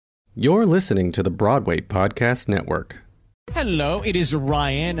You're listening to the Broadway Podcast Network. Hello, it is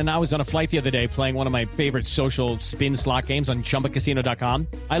Ryan, and I was on a flight the other day playing one of my favorite social spin slot games on ChumbaCasino.com.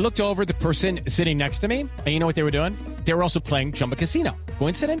 I looked over at the person sitting next to me, and you know what they were doing? They were also playing Chumba Casino.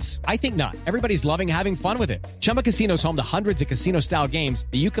 Coincidence? I think not. Everybody's loving having fun with it. Chumba Casino is home to hundreds of casino-style games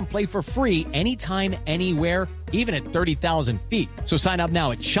that you can play for free anytime, anywhere, even at 30,000 feet. So sign up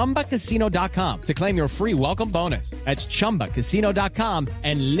now at ChumbaCasino.com to claim your free welcome bonus. That's ChumbaCasino.com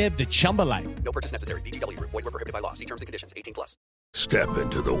and live the Chumba life. No purchase necessary. VGW. Void where prohibited by law. See terms and conditions. 18+. Step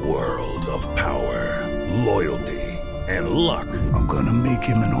into the world of power, loyalty, and luck. I'm gonna make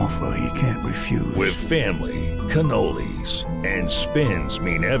him an offer he can't refuse. With family, cannolis, and spins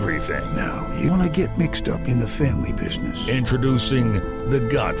mean everything. Now, you wanna get mixed up in the family business. Introducing The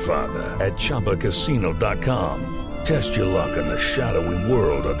Godfather at ChumbaCasino.com. Test your luck in the shadowy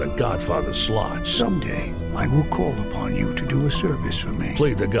world of The Godfather slot. Someday, I will call upon you to do a service for me.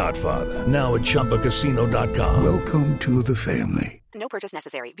 Play The Godfather now at ChumbaCasino.com. Welcome to the family. No purchase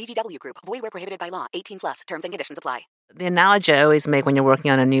necessary. VGW Group. Void where prohibited by law. 18+. Terms and conditions apply. The analogy I always make when you're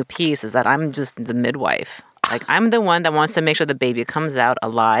working on a new piece is that I'm just the midwife. Like, I'm the one that wants to make sure the baby comes out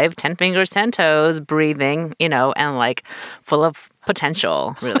alive, 10 fingers, 10 toes, breathing, and like full of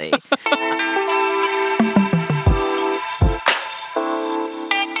potential, really.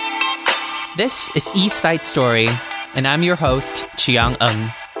 This is East Side Story, and I'm your host, Chiang.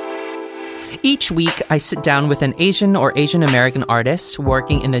 Each week, I sit down with an Asian or Asian American artist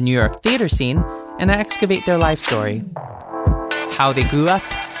working in the New York theater scene, and I excavate their life story. How they grew up,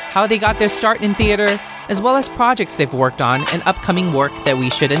 how they got their start in theater, as well as projects they've worked on and upcoming work that we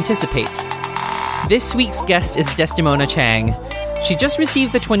should anticipate. This week's guest is Desdemona Chiang. She just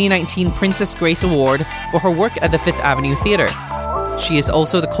received the 2019 Princess Grace Award for her work at the Fifth Avenue Theater. She is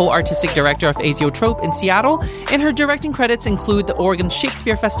also the co-artistic director of Asiotrope in Seattle, and her directing credits include the Oregon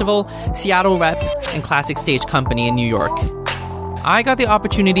Shakespeare Festival, Seattle Rep, and Classic Stage Company in New York. I got the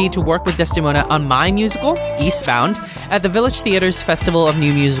opportunity to work with Desdemona on my musical, Eastbound, at the Village Theater's Festival of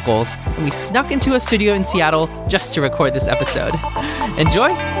New Musicals, and we snuck into a studio in Seattle just to record this episode.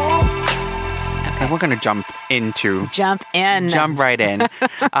 Enjoy! Okay, we're going to jump right in.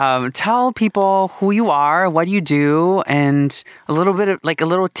 Tell people who you are, what you do, and a little bit of a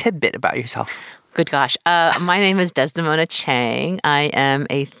little tidbit about yourself. Good gosh. My name is Desdemona Chiang. I am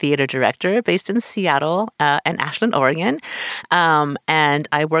a theater director based in Seattle and Ashland, Oregon. And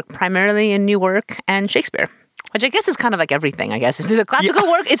I work primarily in Newark and Shakespeare, which I guess is kind of like everything, I guess. It's either classical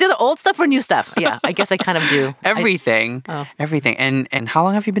work, it's either old stuff or new stuff. Yeah, I guess I kind of do. Everything. Everything. And how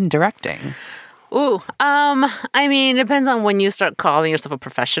long have you been directing? I mean, it depends on when you start calling yourself a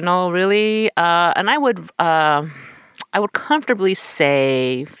professional, really. And I would comfortably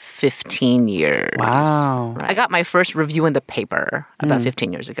say 15 years. Wow. Right. I got my first review in the paper about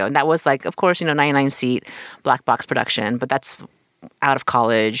 15 years ago. And that was like, of course, 99-seat black box production, but that's out of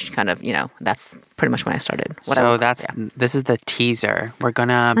college, kind of, that's pretty much when I started. This is the teaser. We're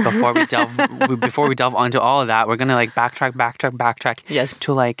gonna, before we delve onto all of that, we're gonna backtrack. Yes.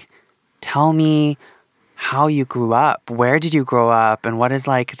 To tell me how you grew up. Where did you grow up? And what is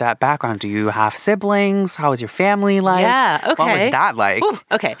that background? Do you have siblings? How was your family like? Yeah, okay. What was that like? Ooh,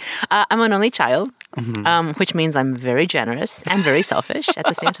 okay. I'm an only child, which means I'm very generous and very selfish at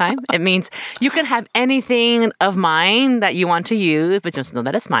the same time. It means you can have anything of mine that you want to use, but just know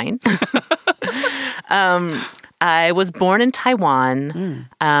that it's mine. I was born in Taiwan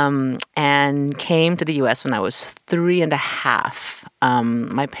and came to the U.S. when I was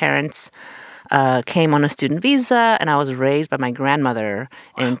 3.5. My parents came on a student visa, and I was raised by my grandmother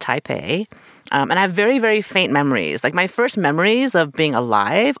in Taipei. And I have very, very faint memories. Like, my first memories of being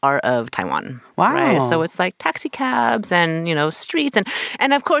alive are of Taiwan. Wow. Right? So it's like taxi cabs and, streets.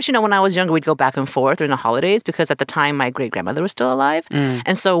 And of course, when I was younger, we'd go back and forth during the holidays because at the time, my great-grandmother was still alive.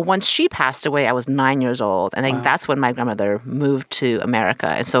 And so once she passed away, I was 9 years old. And I think that's when my grandmother moved to America.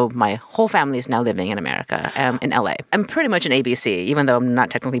 And so my whole family is now living in America, in LA. I'm pretty much an ABC, even though I'm not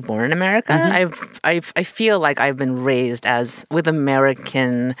technically born in America. I feel like I've been raised with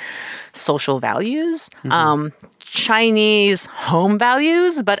American social values. Chinese home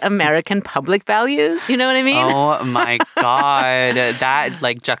values, but American public values. You know what I mean? Oh my God.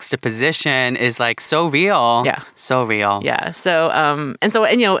 That juxtaposition is so real. Yeah. So real. Yeah. So,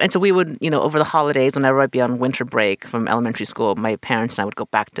 so we would, over the holidays, whenever I'd be on winter break from elementary school, my parents and I would go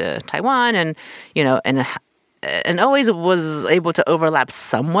back to Taiwan and always was able to overlap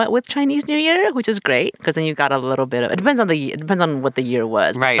somewhat with Chinese New Year, which is great because then you got a little bit of. It depends on what the year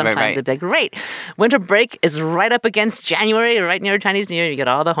was. Right. Sometimes it'd be great. Winter break is right up against January, right near Chinese New Year. You get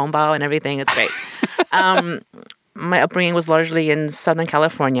all the hongbao and everything. It's great. my upbringing was largely in Southern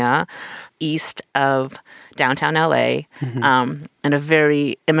California, east of downtown LA, and a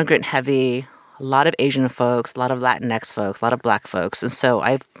very immigrant-heavy, a lot of Asian folks, a lot of Latinx folks, a lot of Black folks. And so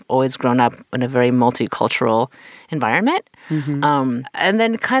I've always grown up in a very multicultural environment. And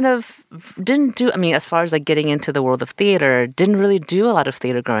then kind of didn't do, as far as like getting into the world of theater, didn't really do a lot of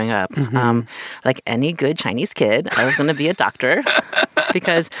theater growing up. Like any good Chinese kid, I was going to be a doctor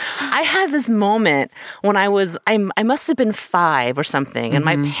because I had this moment when I must have been 5 or something. And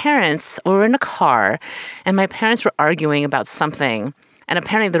my parents were in a car and my parents were arguing about something. And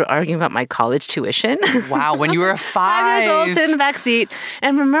apparently they were arguing about my college tuition. Wow, when you were 5. 5 years old, sitting in the back seat.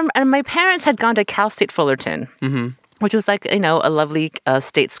 And my parents had gone to Cal State Fullerton. Which was like, a lovely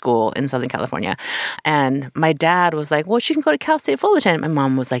state school in Southern California. And my dad was like, well, she can go to Cal State Fullerton. My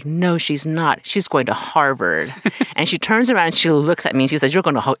mom was like, no, she's not. She's going to Harvard. And she turns around and she looks at me and she says, you're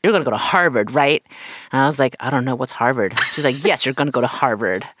going to go to Harvard, right? And I was like, I don't know, what's Harvard? She's like, yes, you're going to go to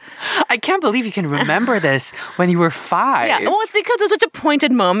Harvard. I can't believe you can remember this when you were 5. Yeah, well, it's because it was such a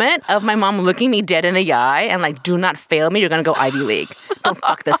pointed moment of my mom looking me dead in the eye and like, do not fail me. You're going to go Ivy League. Don't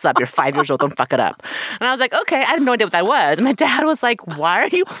fuck this up. You're 5 years old. Don't fuck it up. And I was like, okay, I had no idea what that was. And my dad was like, why are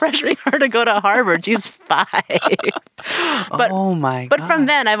you pressuring her to go to Harvard? She's 5. But, oh my God. But from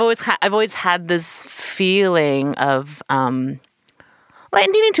then, I've always had this feeling of like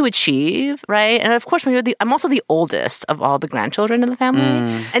needing to achieve, right? And of course, I'm also the oldest of all the grandchildren in the family.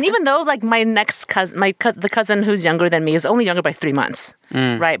 And even though like my next cousin, the cousin who's younger than me is only younger by 3 months,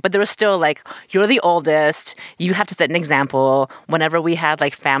 right? But there was still like, you're the oldest. You have to set an example. Whenever we had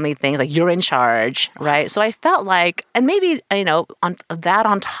like family things, like you're in charge, right? So I felt like, and maybe, on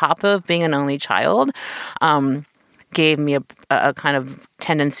top of being an only child, gave me a kind of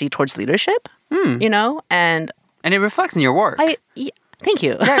tendency towards leadership, and it reflects in your work. Thank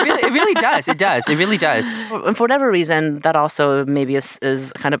you. Yeah, it really does. It does. It really does. And for whatever reason, that also maybe is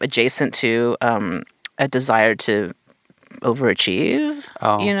kind of adjacent to a desire to overachieve.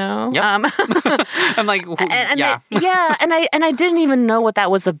 Oh. Yep. I'm like, yeah. And I didn't even know what that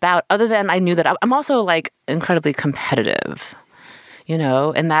was about, other than I knew that I'm also like incredibly competitive.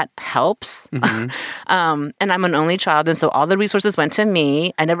 And that helps. And I'm an only child, and so all the resources went to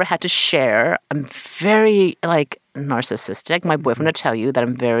me. I never had to share. I'm very like narcissistic. My boyfriend would tell you that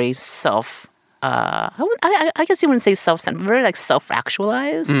I'm very I guess he wouldn't say self-centered, very like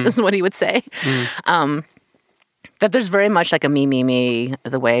self-actualized is what he would say. That there's very much like a me,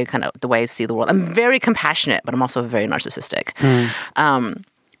 the way I see the world. I'm very compassionate, but I'm also very narcissistic.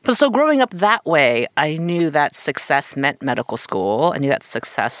 But so growing up that way, I knew that success meant medical school. I knew that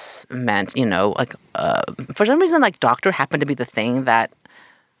success meant, for some reason, like doctor happened to be the thing that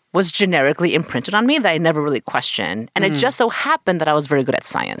was generically imprinted on me that I never really questioned. And it just so happened that I was very good at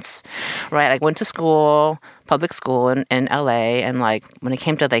science, right? I went to school, public school in LA, and like when it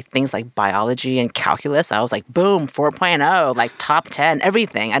came to like things like biology and calculus, I was like, boom, 4.0, like top 10,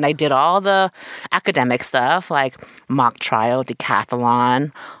 everything. And I did all the academic stuff, like mock trial,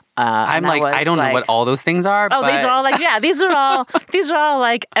 decathlon. I don't know what all those things are. Oh, but... these are all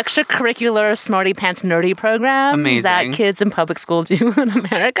like extracurricular smarty pants nerdy programs that kids in public school do in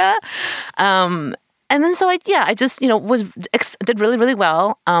America. And then so I just did really, really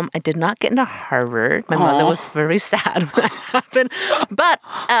well. I did not get into Harvard. My mother was very sad when that happened. But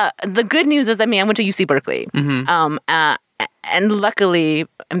the good news is that I went to UC Berkeley. And luckily,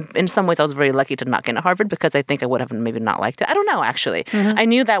 in some ways, I was very lucky to not get into Harvard because I think I would have maybe not liked it. I don't know, actually. I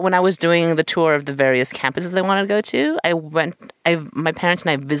knew that when I was doing the tour of the various campuses I wanted to go to, my parents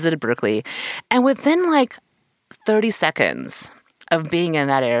and I visited Berkeley. And within like 30 seconds of being in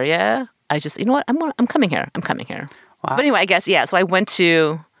that area, I just, I'm coming here. Wow. But anyway, I guess, so I went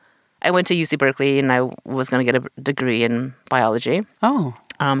to UC Berkeley and I was going to get a degree in biology. Oh.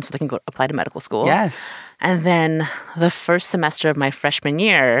 So they can go apply to medical school. Yes. And then the first semester of my freshman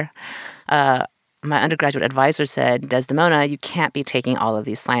year, my undergraduate advisor said, Desdemona, you can't be taking all of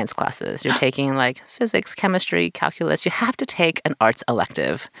these science classes. You're taking like physics, chemistry, calculus. You have to take an arts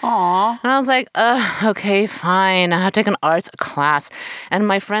elective. Aww. And I was like, okay, fine. I have to take an arts class. And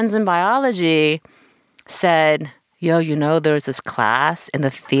my friends in biology said, there's this class in the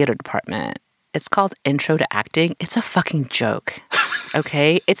theater department. It's called Intro to Acting. It's a fucking joke,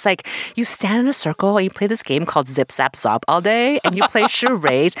 okay? It's like you stand in a circle and you play this game called Zip Zap Zop all day and you play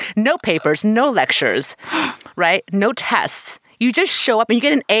charades, no papers, no lectures, right? No tests. You just show up and you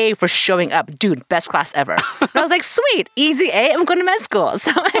get an A for showing up. Dude, best class ever. And I was like, sweet, easy A, I'm going to med school.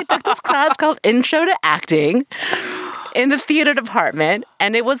 So I took this class called Intro to Acting in the theater department,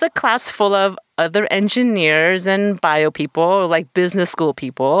 and it was a class full of other engineers and bio people, like business school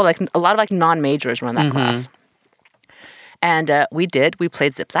people, like a lot of like non-majors run that class. And we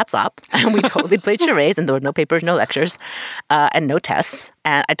played Zip Zap Zop, and we totally played charades, and there were no papers, no lectures, and no tests,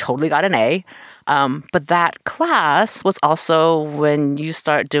 and I totally got an A. But that class was also when you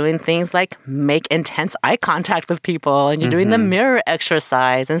start doing things like make intense eye contact with people, and you're doing the mirror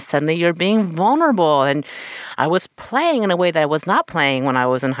exercise, and suddenly you're being vulnerable. And I was playing in a way that I was not playing when I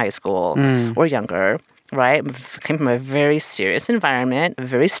was in high school or younger, right? I came from a very serious environment,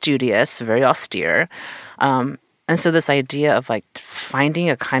 very studious, very austere. And so this idea of like finding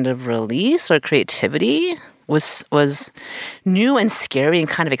a kind of release or creativity was new and scary and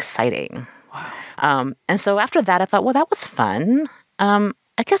kind of exciting. Wow. And so after that, I thought, well, that was fun.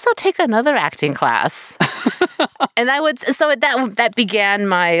 I guess I'll take another acting class. And that began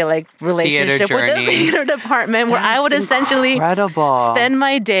my like relationship with the theater department, where I would essentially spend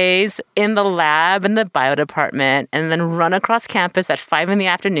my days in the lab in the bio department and then run across campus at 5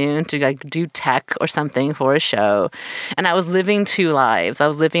 p.m. to like do tech or something for a show. And I was living two lives. I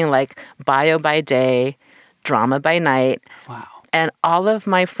was living like bio by day, drama by night. Wow. And all of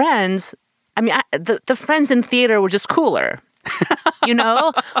my friends, the friends in theater were just cooler. You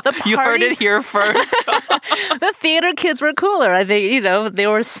know, the parties, you heard it here first. The theater kids were cooler. I think, you know, they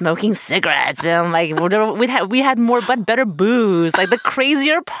were smoking cigarettes and like we had more but better booze, like the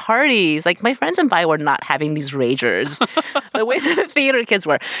crazier parties. Like my friends and I were not having these ragers the way that the theater kids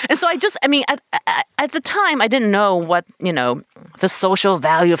were. And so at the time I didn't know what, you know, the social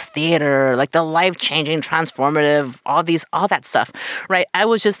value of theater, like the life-changing, transformative, all that stuff, right? I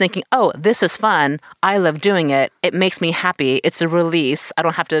was just thinking, oh, this is fun. I love doing it. It makes me happy. It's a release. I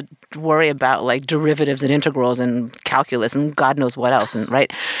don't have to worry about like derivatives and integrals and calculus and God knows what else, and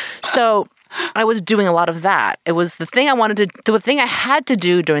right? So I was doing a lot of that. It was the thing the thing I had to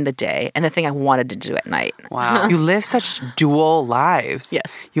do during the day and the thing I wanted to do at night. Wow. You live such dual lives.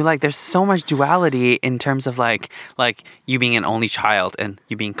 Yes. There's so much duality in terms of like you being an only child and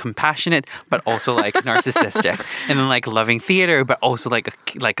you being compassionate, but also like narcissistic, and then like loving theater, but also like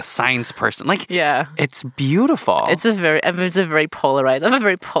a science person. Like, yeah, it's beautiful. It's a very polarized. I have a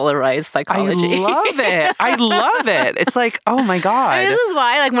very polarized psychology. I love it. It's like, oh my God. And this is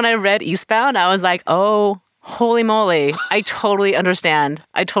why, like, when I read Eastbound, I was like, oh, holy moly. I totally understand.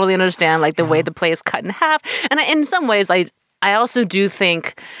 Like the way the play is cut in half. And in some ways, I also do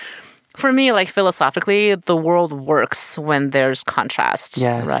think, for me, like philosophically, the world works when there's contrast.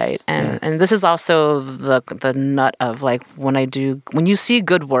 Yes. Right. And this is also the nut of like when you see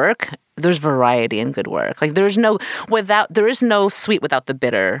good work, there's variety in good work. Like there is no sweet without the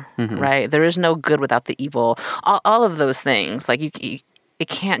bitter, right? There is no good without the evil. All of those things. Like it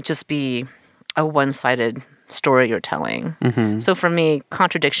can't just be a one-sided story you're telling. So for me,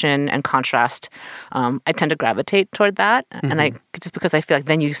 contradiction and contrast, I tend to gravitate toward that, and just because I feel like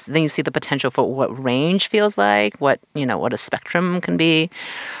then you see the potential for what range feels like, what a spectrum can be.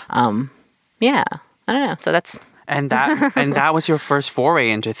 Yeah, I don't know. So that's. And that was your first foray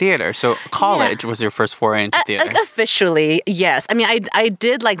into theater. So college was your first foray into theater. Like officially, yes. I mean, I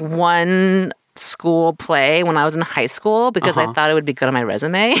did like one school play when I was in high school because I thought it would be good on my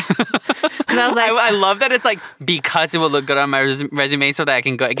resume. Because I was like, I love that it's like because it would look good on my resume so that I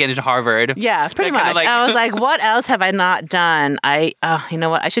can get into Harvard. Yeah, pretty much. I was like, what else have I not done? You know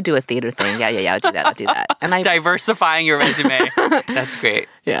what? I should do a theater thing. Yeah. I'll do that. And diversifying your resume. That's great.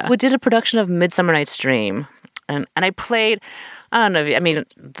 Yeah. We did a production of Midsummer Night's Dream, and I played. I don't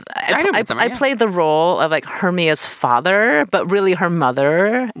know. I played the role of like Hermia's father, but really her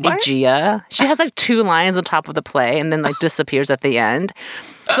mother, Aegea. She has like 2 lines on top of the play and then like disappears at the end.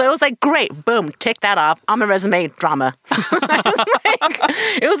 So it was like, great, boom, tick that off on my resume, drama.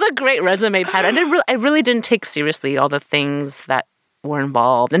 It was a great resume pattern. I really didn't take seriously all the things that were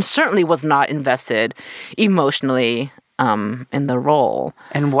involved, and certainly was not invested emotionally in the role.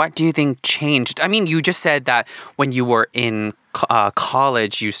 And what do you think changed? I mean, you just said that when you were in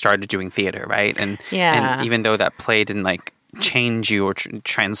college, you started doing theater, right? And even though that play didn't like change you or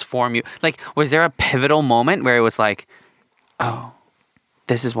transform you, like, was there a pivotal moment where it was like, oh,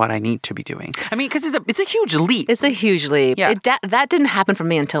 this is what I need to be doing? I mean, because it's a huge leap. It's a huge leap. Yeah. That didn't happen for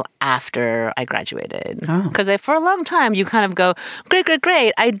me until after I graduated. Because for a long time, you kind of go,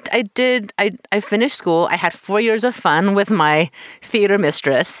 great. I finished school. I had 4 years of fun with my theater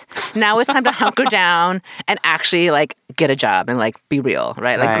mistress. Now it's time to hunker down and actually like get a job and like be real,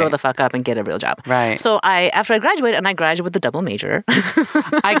 right? Like grow the fuck up and get a real job. Right. So after I graduated, and I graduated with a double major.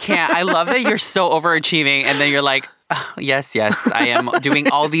 I can't. I love that you're so overachieving, and then you're like, Yes. I am doing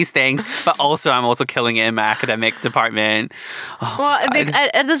all these things, but also I'm also killing it in my academic department. Well, I think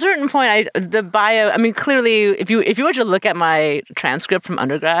at a certain point, the bio. I mean, clearly, if you were to look at my transcript from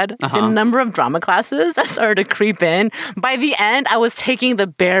undergrad, the number of drama classes that started to creep in. By the end, I was taking the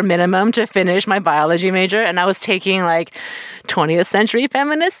bare minimum to finish my biology major, and I was taking like 20th century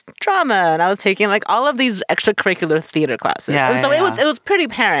feminist drama, and I was taking like all of these extracurricular theater classes. And so it was pretty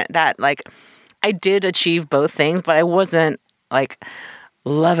apparent that like I did achieve both things, but I wasn't like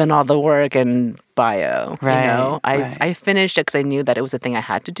loving all the work and bio. Right, you know, right. I finished it because I knew that it was a thing I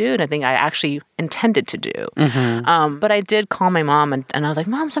had to do, and I think I actually intended to do. But I did call my mom, and I was like,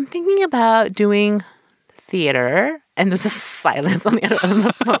 "Mom, so I'm thinking about doing theater." And there's just silence on the other end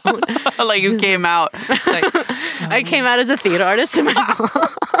of the phone. Like you came out. Like, I came out as a theater artist to my mom.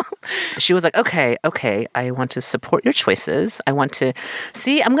 She was like, okay, I want to support your choices. I want to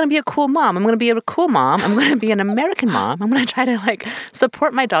see, I'm going to be a cool mom. I'm going to be a cool mom. I'm going to be an American mom. I'm going to try to like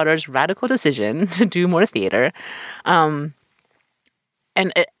support my daughter's radical decision to do more theater. And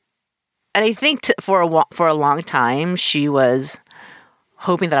I think for a long time, she was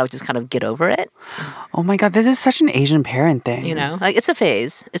hoping that I would just kind of get over it. Oh my God, this is such an Asian parent thing. You know, like it's a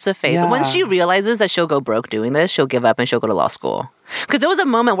phase. It's a phase. Yeah. And when she realizes that she'll go broke doing this, she'll give up and she'll go to law school. Because there was a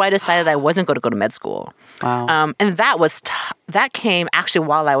moment where I decided that I wasn't going to go to med school. Wow. And that came actually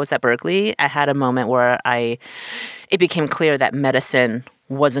while I was at Berkeley. I had a moment where it became clear that medicine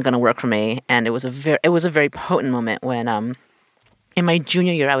wasn't going to work for me, and it was a very potent moment when in my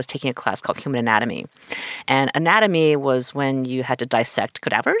junior year, I was taking a class called Human Anatomy. And anatomy was when you had to dissect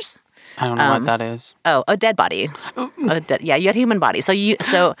cadavers. I don't know what that is. Oh, a dead body. You had human bodies. So you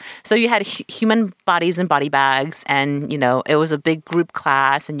had human bodies in body bags, and you know it was a big group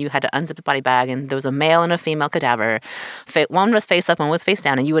class, and you had to unzip the body bag, and there was a male and a female cadaver. One was face up, one was face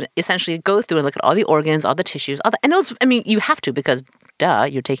down, and you would essentially go through and look at all the organs, all the tissues, and it was. I mean, you have to because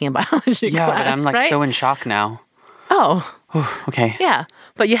you're taking a biology class. Yeah, but I'm like right? so in shock now. Oh. Okay. Yeah,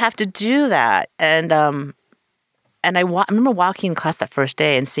 but you have to do that, and I remember walking in class that first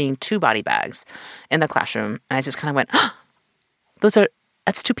day and seeing 2 body bags in the classroom, and I just kind of went,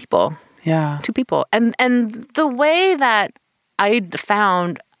 that's 2 people. Yeah, 2 people, and the way that I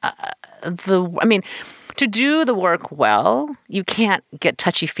found to do the work well, you can't get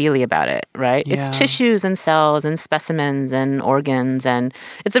touchy-feely about it, right? Yeah. It's tissues and cells and specimens and organs, and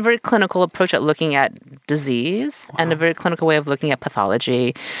it's a very clinical approach at looking at disease and a very clinical way of looking at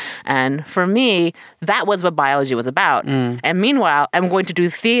pathology. And for me, that was what biology was about. And meanwhile, I'm going to do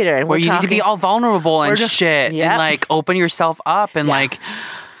theater. And where you need to be all vulnerable and shit and like open yourself up and like,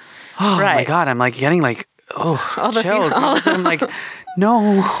 oh my God, I'm like getting like, all the chills. I'm like...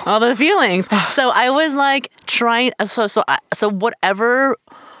 No. All the feelings. So I was like trying. So whatever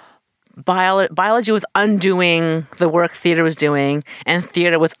biology was undoing the work theater was doing, and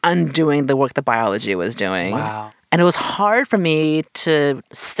theater was undoing the work that biology was doing. Wow. And it was hard for me to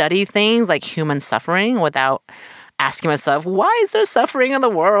study things like human suffering without asking myself, why is there suffering in the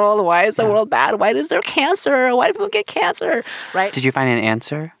world? Why is the world bad? Why is there cancer? Why do people get cancer? Right? Did you find an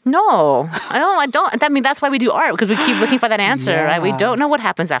answer? No, I don't. I mean, that's why we do art, because we keep looking for that answer, right? We don't know what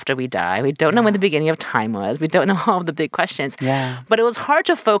happens after we die. We don't know when the beginning of time was. We don't know all the big questions. Yeah. But it was hard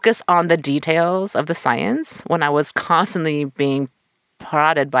to focus on the details of the science when I was constantly being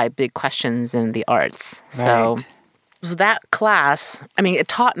prodded by big questions in the arts. Right. So that class, it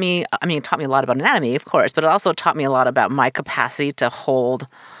taught me a lot about anatomy, of course, but it also taught me a lot about my capacity to hold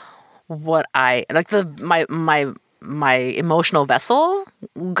what my emotional vessel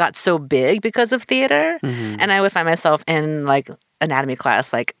got so big because of theater. And I would find myself in like anatomy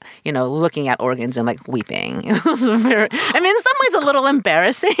class, like, looking at organs and like weeping. It was in some ways a little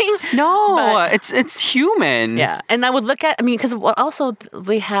embarrassing. No, but it's human. Yeah. And I would look at, because also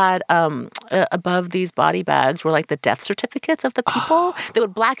we had above these body bags were like the death certificates of the people. They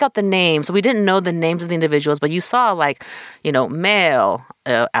would black out the names. So we didn't know the names of the individuals, but you saw like, male,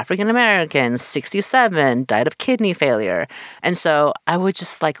 African-American, 67, died of kidney failure. And so I would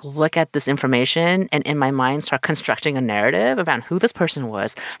just like look at this information and in my mind start constructing a narrative about who this person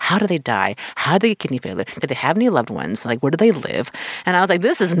was, how did they die, how did they get kidney failure, did they have any loved ones, like where do they live? And I was like,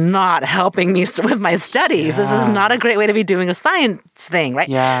 this is not helping me with my studies. This is not a great way to be doing a science thing, right?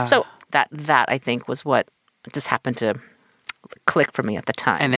 Yeah. So that I think was what just happened to click for me at the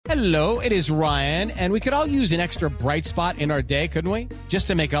time. Hello, it is Ryan, and we could all use an extra bright spot in our day, couldn't we? Just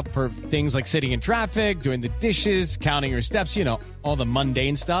to make up for things like sitting in traffic, doing the dishes, counting your steps, all the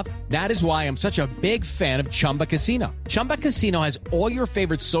mundane stuff. That is why I'm such a big fan of Chumba Casino. Chumba Casino has all your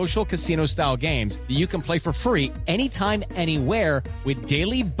favorite social casino-style games that you can play for free anytime, anywhere with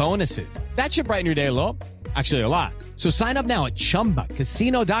daily bonuses. That should brighten your day a little. Actually, a lot. So sign up now at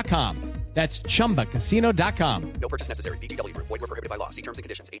ChumbaCasino.com. That's ChumbaCasino.com. No purchase necessary. VGW Group. Void where prohibited by law. See terms and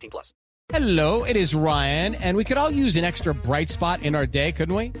conditions. 18+. Hello, it is Ryan, and we could all use an extra bright spot in our day,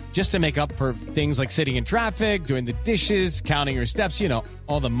 couldn't we? Just to make up for things like sitting in traffic, doing the dishes, counting your steps,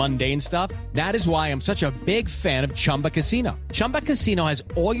 all the mundane stuff. That is why I'm such a big fan of Chumba Casino. Chumba Casino has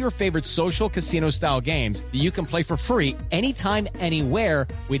all your favorite social casino-style games that you can play for free anytime, anywhere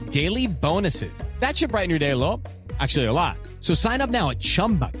with daily bonuses. That should brighten your day a little. Actually, a lot. So sign up now at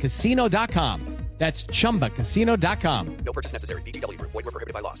ChumbaCasino.com. That's ChumbaCasino.com. No purchase necessary. VGW Group. Void where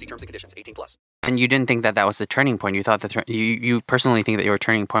prohibited by law. See terms and conditions. 18+. And you didn't think that was the turning point. You thought that you personally think that your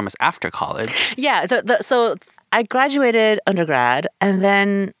turning point was after college. Yeah. So I graduated undergrad, and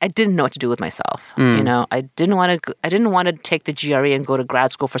then I didn't know what to do with myself. I didn't want to take the GRE and go to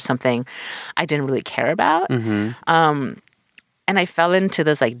grad school for something I didn't really care about. Mm-hmm. And I fell into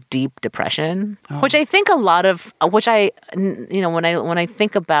this deep depression, which I think when I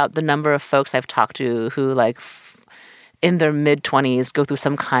think about the number of folks I've talked to who in their mid-20s go through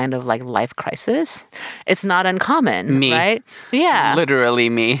some kind of life crisis, it's not uncommon, me. Right? Yeah. Literally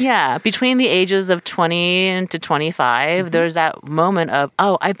me. Yeah. Between the ages of 20 to 25, there's that moment of,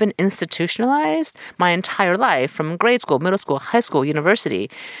 I've been institutionalized my entire life from grade school, middle school, high school, university.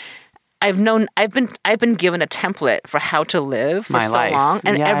 I've been given a template for how to live for so long,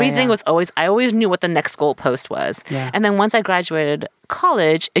 and everything was I always knew what the next goalpost was. Yeah. And then once I graduated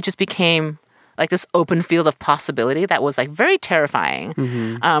college, it just became this open field of possibility that was very terrifying.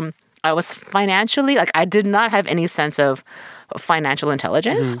 Mm-hmm. I was financially I did not have any sense of financial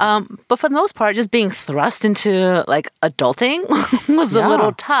intelligence, but for the most part, just being thrust into adulting was a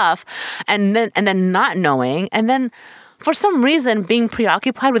little tough, and then not knowing, and then. For some reason, being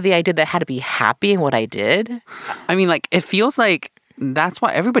preoccupied with the idea that I had to be happy in what I did. I mean, it feels like that's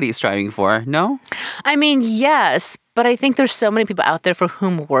what everybody is striving for, no? I mean, yes, but I think there's so many people out there for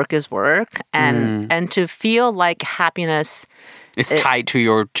whom work is work, and to feel like happiness is tied to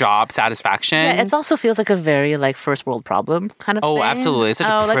your job satisfaction. Yeah, it also feels like a very first world problem kind of thing. Oh, absolutely. It's such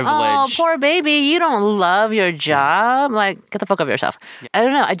a privilege. Oh, poor baby, you don't love your job. Get the fuck over yourself. Yeah. I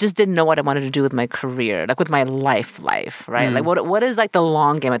don't know. I just didn't know what I wanted to do with my career, with my life, right? What is the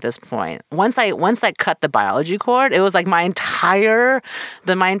long game at this point? Once I cut the biology cord, it was my entire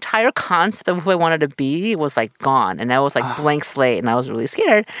concept of who I wanted to be was gone, and I was blank slate, and I was really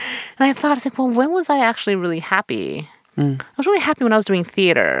scared. And I thought, well, when was I actually really happy? I was really happy when I was doing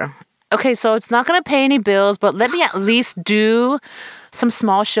theater. Okay, so it's not going to pay any bills, but let me at least do some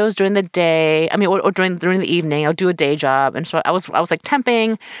small shows during the day. I mean, or during the evening. I'll do a day job, and so I was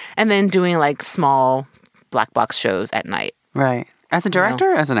temping, and then doing small black box shows at night. Right. As a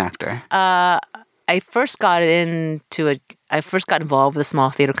director, or as an actor? I first got involved with a small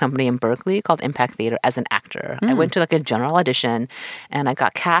theater company in Berkeley called Impact Theater as an actor. I went to a general audition, and I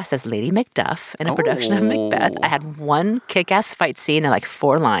got cast as Lady Macduff in a production of Macbeth. I had one kick-ass fight scene and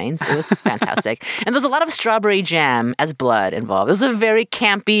 4 lines. It was fantastic. And there's a lot of strawberry jam as blood involved. It was a very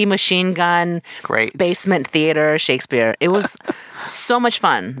campy machine gun, basement theater, Shakespeare. It was so much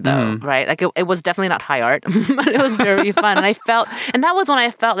fun, though, right? It was definitely not high art, but it was very fun. And that was when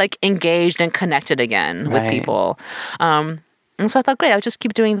I felt engaged and connected again with people. And so I thought, great, I'll just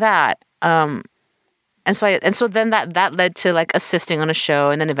keep doing that. And so then that led to assisting on a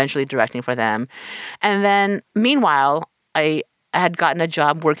show, and then eventually directing for them. And then meanwhile, I had gotten a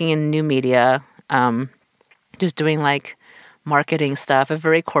job working in new media, just doing marketing stuff, a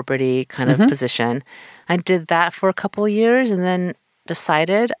very corporate-y kind of position. I did that for a couple of years, and then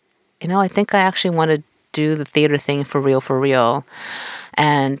decided, I think I actually want to do the theater thing for real.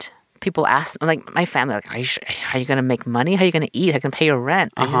 And people ask, my family, are you going to make money? How are you going to eat? How are you going to pay your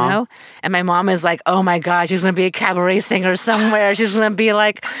rent? You know? And my mom is oh my God, she's going to be a cabaret singer somewhere. She's going to be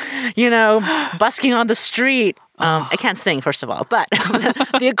busking on the street. I can't sing, first of all, but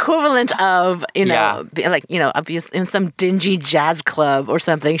the equivalent of, in some dingy jazz club or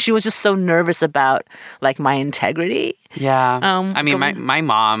something. She was just so nervous about my integrity. Yeah. My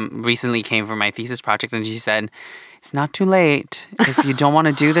mom recently came for my thesis project, and she said, it's not too late if you don't want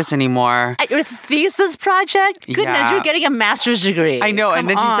to do this anymore. At your thesis project? Goodness, you're getting a master's degree. I know. And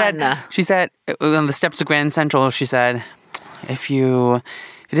then she said, on the steps of Grand Central, she said, if you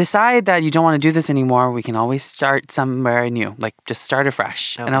decide that you don't want to do this anymore, we can always start somewhere new. Just start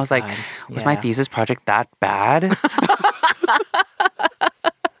afresh. And I was was my thesis project that bad?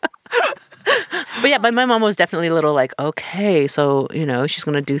 But yeah, my mom was definitely a little okay, so she's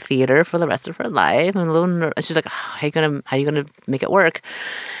gonna do theater for the rest of her life, and a little she's how you gonna make it work?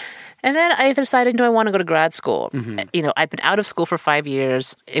 And then I decided, I want to go to grad school. I've been out of school for 5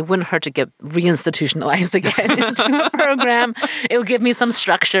 years. It wouldn't hurt to get reinstitutionalized again into a program. It would give me some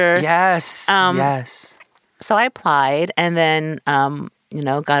structure. Yes. Yes. So I applied and then,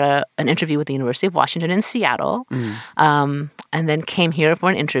 got an interview with the University of Washington in Seattle. And then came here for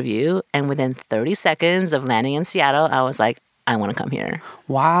an interview. And within 30 seconds of landing in Seattle, I was like, I want to come here.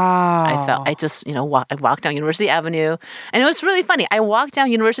 Wow. I walked down University Avenue, and it was really funny. I walked down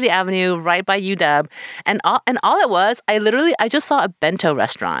University Avenue right by UW, and all it was, I just saw a bento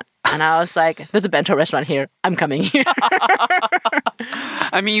restaurant. And I was like, there's a bento restaurant here. I'm coming here.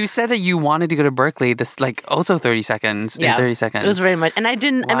 I mean, you said that you wanted to go to Berkeley. This also 30 seconds. In 30 seconds. It was very much. And I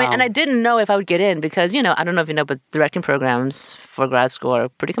didn't. Wow. I didn't know if I would get in because I don't know if you know, but directing programs for grad school are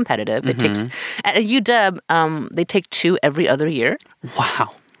pretty competitive. It takes at UW. They take 2 every other year.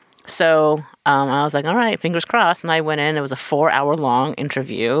 Wow. So I was like, all right, fingers crossed. And I went in. It was a 4-hour-long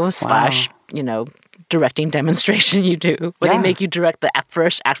interview / directing demonstration you do where they make you direct the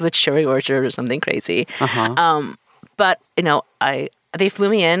first act of the Cherry Orchard or something crazy. But they flew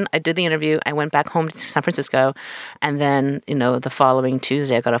me in. I did the interview. I went back home to San Francisco, and then the following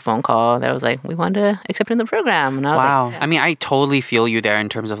Tuesday I got a phone call that was like, we want to accept you in the program. And I was like, I mean, I totally feel you there in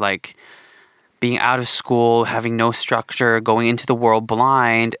terms of being out of school, having no structure, going into the world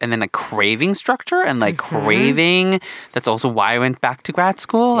blind, and then craving structure and craving. That's also why I went back to grad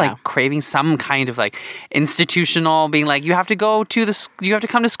school. Craving some kind of institutional, being you have to come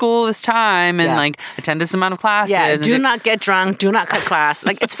to school this time and attend this amount of classes. Yeah, do not get drunk, do not cut class.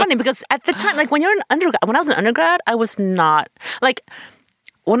 It's funny because at the time, when you're an undergrad, when I was an undergrad, I was not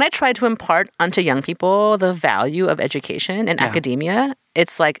when I tried to impart onto young people the value of education and academia,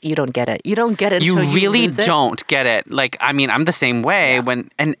 it's you don't get it. You don't get it. You really lose it. Don't get it. I'm the same way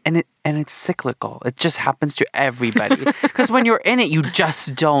and it's cyclical. It just happens to everybody. Because when you're in it, you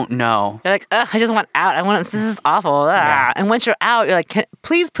just don't know. You're like, ugh, I just want out. This is awful. Yeah. And once you're out, you're like,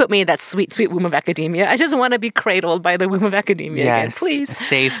 please put me in that sweet, sweet womb of academia. I just want to be cradled by the womb of academia again, please.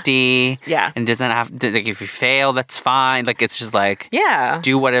 Safety. Yeah. And doesn't have to, if you fail, that's fine. It's just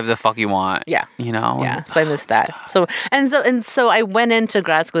do whatever the fuck you want. Yeah. Yeah. So I missed that. So I went into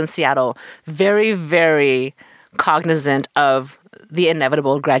grad school in Seattle very, very cognizant of the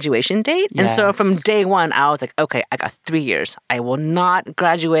inevitable graduation date. And so from day one, I was like, okay, I got 3 years. I will not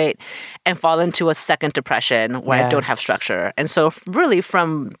graduate and fall into a second depression where I don't have structure. And so really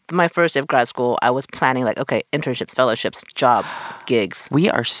from my first day of grad school, I was planning okay, internships, fellowships, jobs, gigs. We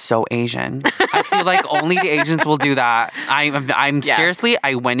are so Asian. I feel like only the Asians will do that. I'm seriously,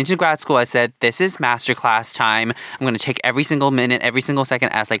 I went into grad school. I said, this is masterclass time. I'm going to take every single minute, every single second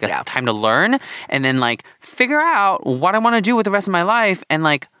as a time to learn and then figure out what I want to do with the rest of my life and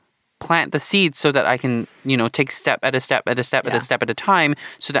plant the seeds so that I can, take step at a step at a time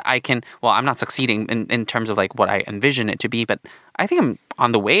so that I can, I'm not succeeding in terms of what I envision it to be, but I think I'm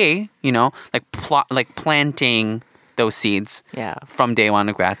on the way, planting those seeds from day one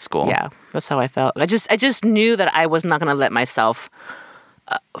of grad school. Yeah, that's how I felt. I just knew that I was not going to let myself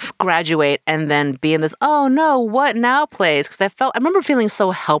graduate and then be in this, oh no, what now place? Because I remember feeling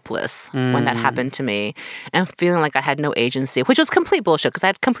so helpless when that happened to me and feeling like I had no agency, which was complete bullshit because I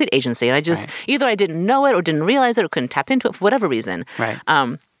had complete agency. And I just, either I didn't know it or didn't realize it or couldn't tap into it for whatever reason. Right.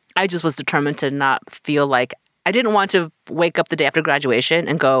 I just was determined to not feel like, I didn't want to wake up the day after graduation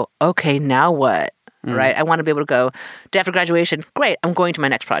and go, okay, now what? Right? I want to be able to go, day after graduation, great, I'm going to my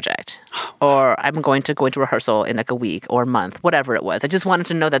next project. Or I'm going to go into rehearsal in a week or a month, whatever it was. I just wanted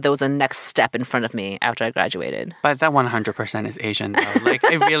to know that there was a next step in front of me after I graduated. But that 100% is Asian, though.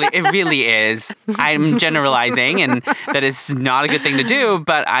 It really is. I'm generalizing, and that is not a good thing to do,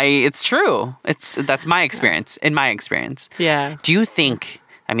 but it's true. That's my experience, in my experience. Yeah. Do you think...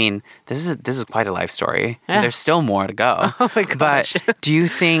 I mean, this is quite a life story. Yeah. There's still more to go. Oh my gosh. But do you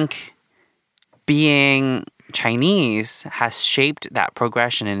think being Chinese has shaped that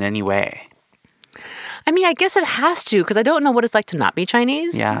progression in any way? I mean, I guess it has to, because I don't know what it's like to not be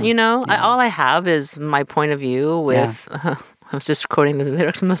Chinese. Yeah. All I have is my point of view with... I was just quoting the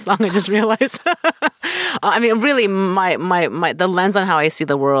lyrics from the song. I just realized. I mean, really, the lens on how I see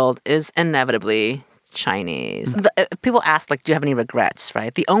the world is inevitably Chinese. People ask, do you have any regrets,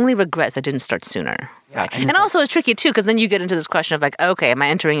 right? The only regret is I didn't start sooner. Yeah, and also it's tricky, too, because then you get into this question of okay, am I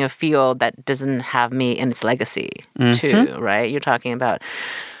entering a field that doesn't have me in its legacy, too, right? You're talking about,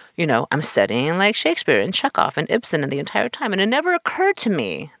 I'm studying Shakespeare and Chekhov and Ibsen and the entire time. And it never occurred to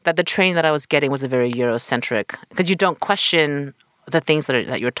me that the training that I was getting was a very Eurocentric, because you don't question the things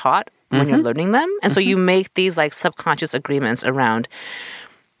that you're taught when you're learning them. And so you make these subconscious agreements around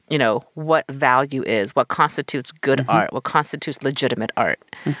what value is, what constitutes good art, what constitutes legitimate art.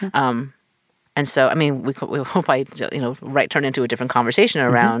 And so, I mean, we hope turn into a different conversation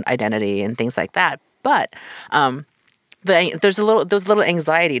around identity and things like that. But there's those little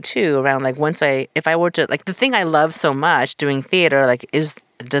anxiety too around like if I were to like the thing I love so much doing theater, like is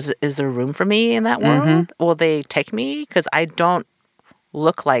there room for me in that world? Will they take me? Because I don't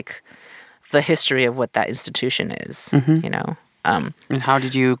look like the history of what that institution is. And how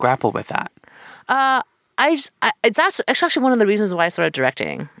did you grapple with that? It's actually one of the reasons why I started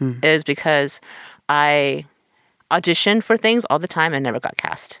directing is because I auditioned for things all the time and never got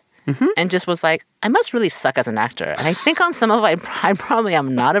cast. And just was like, I must really suck as an actor. And I think on some of it, I probably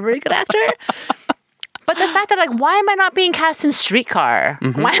am not a very good actor. But the fact that, like, why am I not being cast in Streetcar?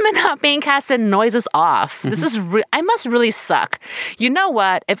 Why am I not being cast in Noises Off? This is I must really suck. You know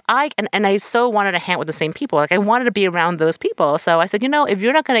what? If I and I so wanted to hang out with the same people, like I wanted to be around those people. So I said, if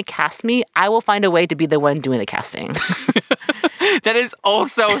you're not going to cast me, I will find a way to be the one doing the casting. That is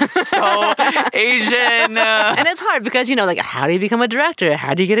also so Asian. And it's hard because, like, how do you become a director?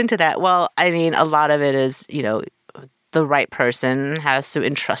 How do you get into that? Well, I mean, a lot of it is, the right person has to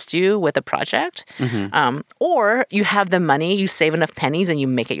entrust you with a project. Or you have the money, you save enough pennies, and you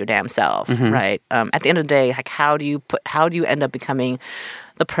make it your damn self, right? At the end of the day, like, how do you end up becoming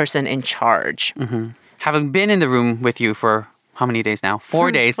the person in charge? Having been in the room with you for how many days now?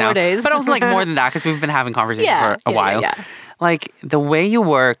 4 days now. 4 days. But also like more than that because we've been having conversations for a while. Yeah. Like the way you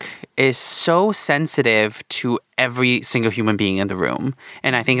work is so sensitive to every single human being in the room.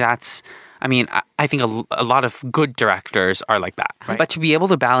 And I think I think a lot of good directors are like that. Right? But to be able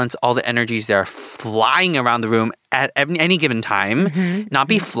to balance all the energies that are flying around the room at any given time, not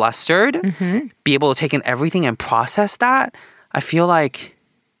be flustered, be able to take in everything and process that, I feel like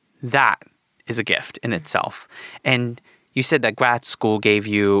that is a gift in itself. And you said that grad school gave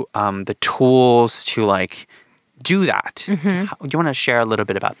you the tools to like do that. Do you want to share a little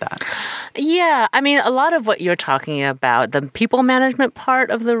bit about that? Yeah, I mean, a lot of what you're talking about, the people management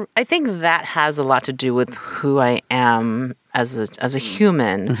part I think that has a lot to do with who I am as a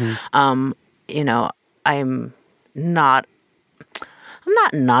human. I'm not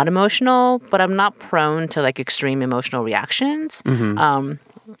emotional, but I'm not prone to like extreme emotional reactions.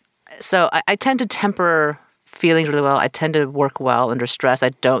 So I tend to temper feelings really well. I tend to work well under stress. I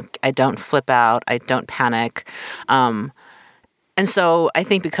don't flip out. I don't panic. And so I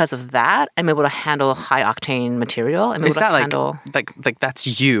think because of that, I'm able to handle high octane material. Is that like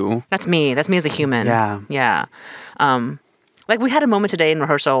that's you? That's me. That's me as a human. Yeah. Like we had a moment today in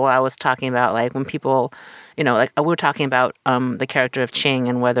rehearsal where I was talking about like when people, like we were talking about the character of Chiang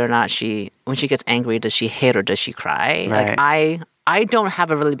and whether or not when she gets angry, does she hit or does she cry? Right. Like I don't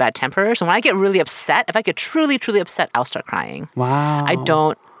have a really bad temper, so when I get really upset, if I get truly, truly upset, I'll start crying. Wow. I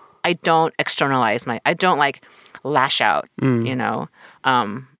don't externalize I don't like lash out,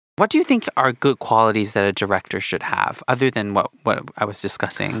 What do you think are good qualities that a director should have, other than what I was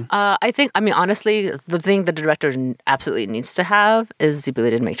discussing? Honestly, the thing the director absolutely needs to have is the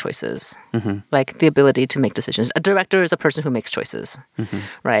ability to make choices. Like the ability to make decisions. A director is a person who makes choices,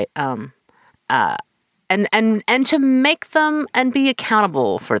 right? And to make them and be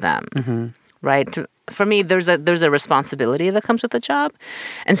accountable for them, right? For me, there's a responsibility that comes with the job,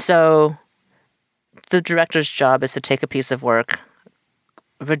 and so the director's job is to take a piece of work,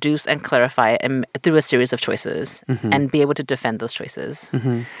 reduce and clarify it through a series of choices, and be able to defend those choices.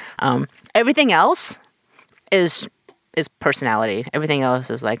 Everything else is personality. Everything else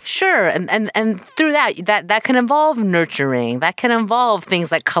is like, sure. And through that can involve nurturing. That can involve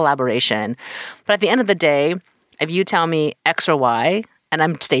things like collaboration. But at the end of the day, if you tell me X or Y and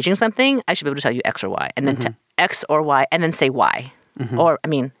I'm staging something, I should be able to tell you X or Y. And then X or Y and then say Y. Or, I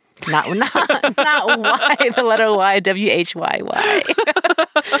mean, not Y, the letter Y, WHYY.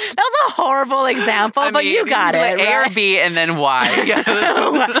 That was a horrible example, but you got it. A or B and then Y.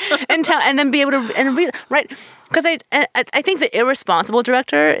 and then be able to right. Because I think the irresponsible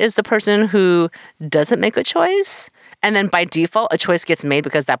director is the person who doesn't make a choice, and then by default a choice gets made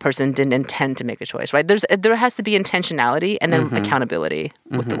because that person didn't intend to make a choice. Right? There has to be intentionality and then accountability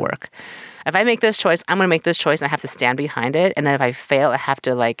with the work. If I make this choice, I'm going to make this choice, and I have to stand behind it. And then if I fail, I have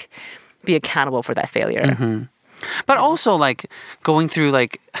to like be accountable for that failure. But also like going through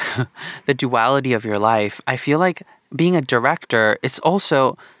like the duality of your life, I feel like being a director, it's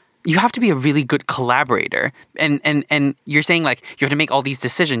also you have to be a really good collaborator. And you're saying like you have to make all these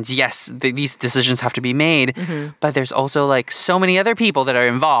decisions. Yes, these decisions have to be made, but there's also like so many other people that are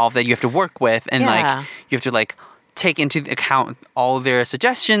involved that you have to work with, and like you have to like take into account all their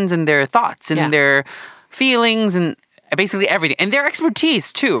suggestions and their thoughts and their feelings, and basically everything. And their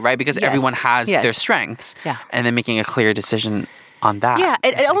expertise too, right? Because everyone has their strengths. Yeah. And then making a clear decision on that. Yeah,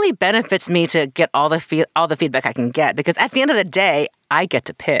 it only benefits me to get all the feedback I can get, because at the end of the day, I get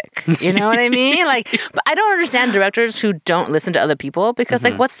to pick. You know what I mean? Like, but I don't understand directors who don't listen to other people, because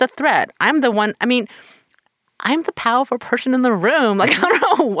like, what's the threat? I'm the one. I mean, I'm the powerful person in the room. Like, I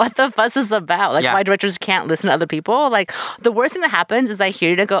don't know what the fuss is about. Like, why directors can't listen to other people. Like, the worst thing that happens is I hear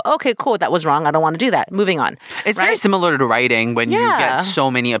you and go, okay, cool, that was wrong. I don't want to do that. Moving on. It's very similar to writing when you get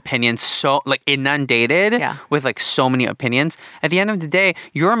so many opinions, so like inundated with like so many opinions. At the end of the day,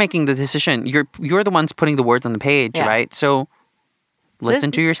 you're making the decision. You're the ones putting the words on the page, right? So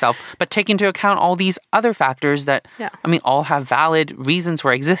listen to yourself, but take into account all these other factors that, I mean, all have valid reasons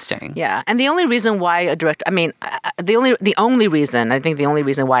for existing. Yeah. And the only reason why a director, I mean, the only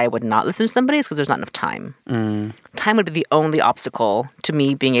reason why I would not listen to somebody is because there's not enough time. Time would be the only obstacle to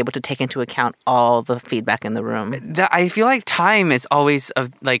me being able to take into account all the feedback in the room. I feel like time is always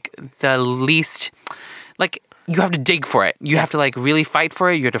like the least, like, you have to dig for it. You have to like really fight for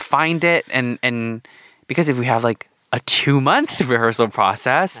it. You have to find it. And because if we have like a 2-month rehearsal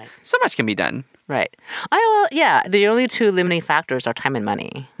process, so much can be done. Right. The only two limiting factors are time and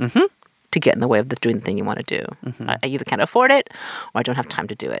money to get in the way of doing the thing you want to do. I either can't afford it or I don't have time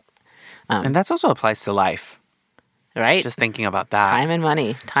to do it. And that also applies to life. Right? Just thinking about that. Time and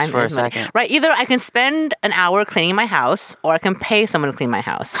money. Time for is a money. second. Right. Either I can spend an hour cleaning my house or I can pay someone to clean my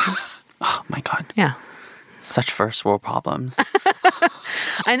house. Oh my God. Yeah. Such first world problems.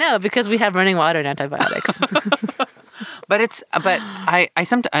 I know, because we have running water and antibiotics. But I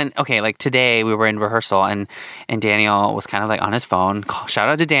sometimes, okay, like today we were in rehearsal and Daniel was kind of like on his phone. Shout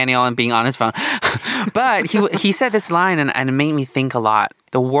out to Daniel and being on his phone. But he said this line and it made me think a lot.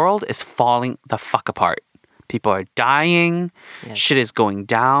 The world is falling the fuck apart. People are dying. Yes. Shit is going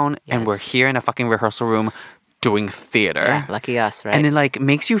down. Yes. And we're here in a fucking rehearsal room doing theater. Yeah, lucky us, right? And it like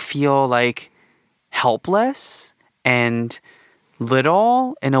makes you feel like helpless and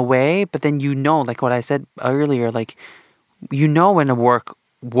little in a way, but then you know, like what I said earlier, like, you know, when a work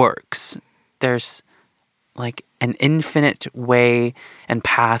works, there's like an infinite way and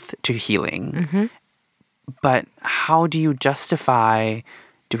path to healing. But how do you justify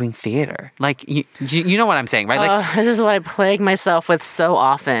doing theater? Like, you know what I'm saying, right? Like, this is what I plague myself with so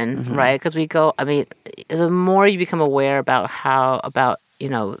often, right? Because we go, I mean, the more you become aware about you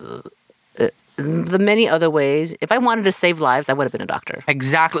know, the many other ways. If I wanted to save lives, I would have been a doctor.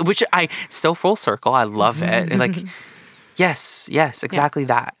 Exactly. Which so full circle. I love it. Like, yes, exactly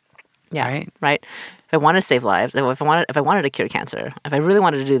that. Yeah. Right. If I wanted to save lives, if I wanted to cure cancer, if I really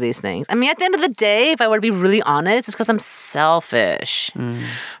wanted to do these things, I mean, at the end of the day, if I were to be really honest, it's because I'm selfish,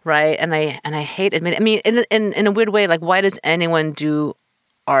 right? And I hate admitting. I mean, in a weird way, like, why does anyone do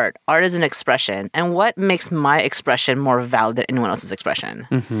art? Art is an expression, and what makes my expression more valid than anyone else's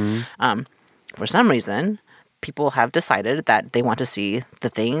expression? For some reason, people have decided that they want to see the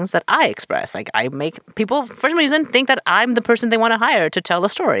things that I express. Like, I make people, for some reason, think that I'm the person they want to hire to tell the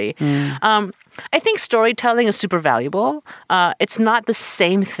story. I think storytelling is super valuable. It's not the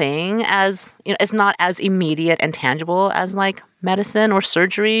same thing as, you know, it's not as immediate and tangible as like medicine or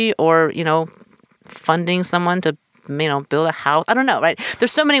surgery or, you know, funding someone to, you know, build a house. I don't know, right?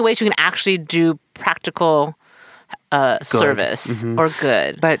 There's so many ways you can actually do practical service or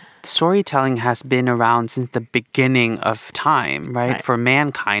good. But storytelling has been around since the beginning of time, right? For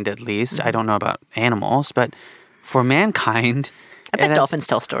mankind, at least. I don't know about animals, but for mankind, I bet dolphins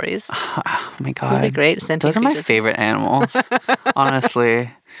tell stories. Oh my God. That'd be great. Those are my favorite animals, honestly.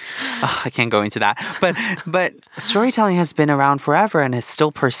 I can't go into that. But storytelling has been around forever and it's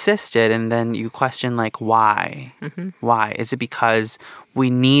still persisted. And then you question, like, why? Why? Is it because we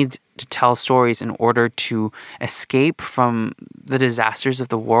need to tell stories in order to escape from the disasters of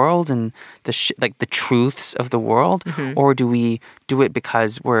the world and the truths of the world? Or do we do it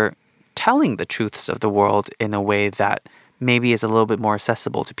because we're telling the truths of the world in a way that maybe is a little bit more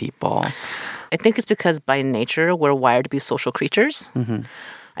accessible to people? I think it's because by nature we're wired to be social creatures.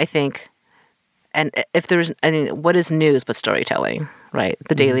 I think, and if there's, I mean, what is news but storytelling, right?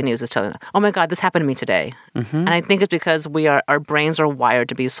 The daily news is telling, oh my God, this happened to me today. And I think it's because our brains are wired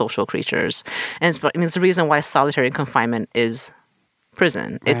to be social creatures. And it's the reason why solitary confinement is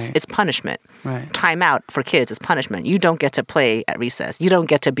prison. It's punishment. Time out for kids is punishment. You don't get to play at recess. You don't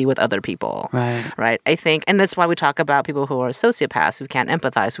get to be with other people. Right? I think, and that's why we talk about people who are sociopaths, who can't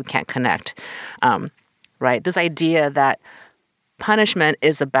empathize, who can't connect. Right? This idea that punishment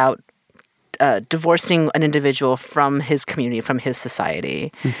is about divorcing an individual from his community, from his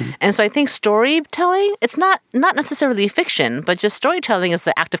society. And so I think storytelling, it's not necessarily fiction, but just storytelling is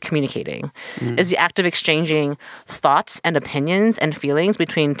the act of communicating, is the act of exchanging thoughts and opinions and feelings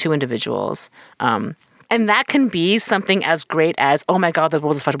between two individuals. And that can be something as great as, oh my God, the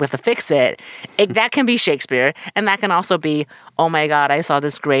world is fucked, we have to fix it. That can be Shakespeare. And that can also be, oh my God, I saw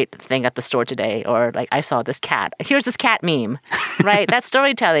this great thing at the store today. Or like, I saw this cat. Here's this cat meme, right? That's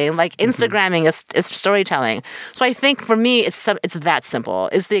storytelling. Like Instagramming is storytelling. So I think for me, it's that simple.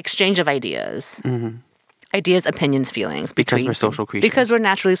 It's the exchange of ideas. Ideas, opinions, feelings. Because we're social creatures. Because we're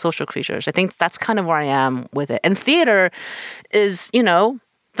naturally social creatures. I think that's kind of where I am with it. And theater is, you know,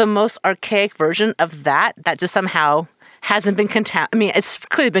 the most archaic version of that just somehow hasn't been I mean, it's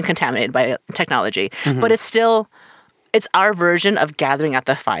clearly been contaminated by technology, but it's our version of gathering at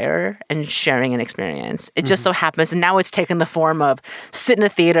the fire and sharing an experience. It just so happens, and now it's taken the form of sit in a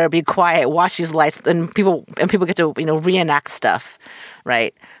theater, be quiet, watch these lights, and people get to, you know, reenact stuff,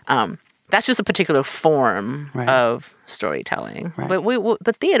 right? That's just a particular form of storytelling. Right.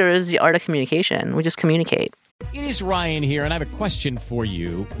 But theater is the art of communication. We just communicate. It is Ryan here, and I have a question for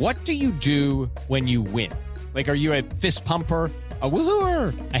you. What do you do when you win? Like, are you a fist pumper, a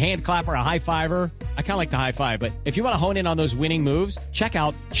woohooer, a hand clapper, a high fiver? I kind of like the high five, but if you want to hone in on those winning moves, check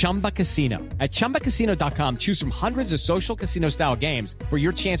out Chumba Casino. At ChumbaCasino.com, choose from hundreds of social casino-style games for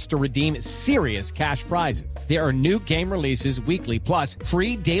your chance to redeem serious cash prizes. There are new game releases weekly, plus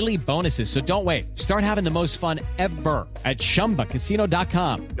free daily bonuses. So don't wait. Start having the most fun ever at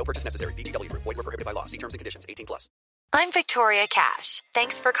ChumbaCasino.com. No purchase necessary. VGW Group. Void where prohibited by law. See terms and conditions. 18+. I'm Victoria Cash.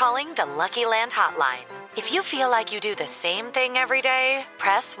 Thanks for calling the Lucky Land Hotline. If you feel like you do the same thing every day,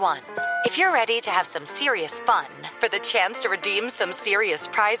 press 1. If you're ready to have some serious fun for the chance to redeem some serious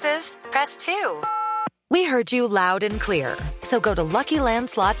prizes, press 2. We heard you loud and clear. So go to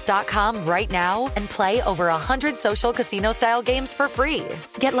LuckyLandSlots.com right now and play over 100 social casino-style games for free.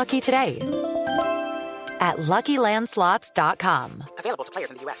 Get lucky today at LuckyLandSlots.com. Available to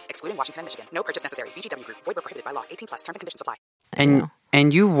players in the U.S., excluding Washington and Michigan. No purchase necessary. VGW Group. Void where prohibited by law. 18+. Terms and conditions apply.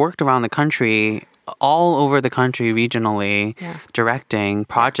 And you've worked around the country, all over the country regionally, directing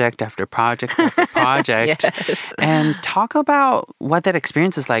project after project after project. And talk about what that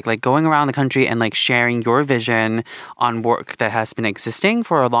experience is like going around the country and like sharing your vision on work that has been existing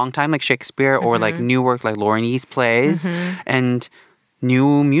for a long time, like Shakespeare, or like new work like Lauren Yee's plays and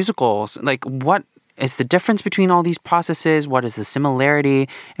new musicals. Like, what is the difference between all these processes? What is the similarity?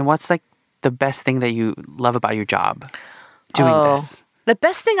 And what's like the best thing that you love about your job doing this? The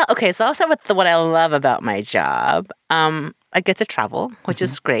best thing, okay, so I'll start with what I love about my job. I get to travel, which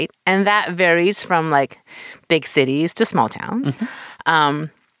is great. And that varies from like big cities to small towns. I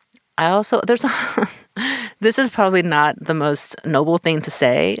also, this is probably not the most noble thing to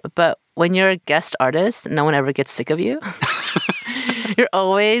say, but when you're a guest artist, no one ever gets sick of you. They're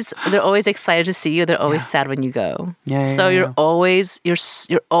always excited to see you. They're always sad when you go. You're always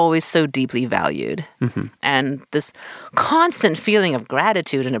so deeply valued. And this constant feeling of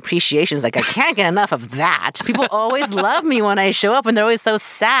gratitude and appreciation is like, I can't get enough of that. People always love me when I show up, and they're always so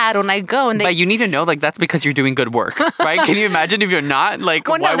sad when I go. But you need to know, like, that's because you're doing good work, right? Can you imagine if you're not? Like,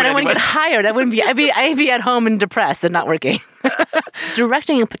 well, no, then I wouldn't get hired. I'd be at home and depressed and not working.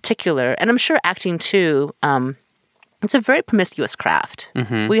 Directing in particular, and I'm sure acting too, it's a very promiscuous craft.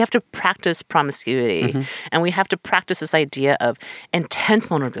 We have to practice promiscuity, and we have to practice this idea of intense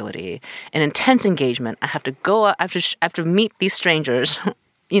vulnerability and intense engagement. I have to go out, I have to meet these strangers,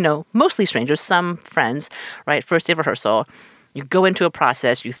 you know, mostly strangers, some friends, right? First day of rehearsal. You go into a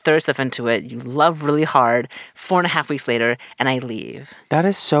process, you throw stuff into it, you love really hard, 4.5 weeks later, and I leave. That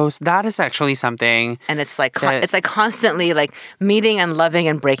is actually something. And it's like constantly like meeting and loving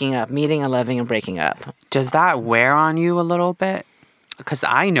and breaking up, meeting and loving and breaking up. Does that wear on you a little bit? Because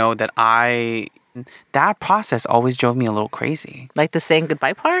I know that that process always drove me a little crazy. Like the saying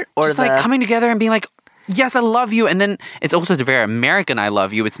goodbye part? Or just like coming together and being like, yes, I love you. And then it's also the very American I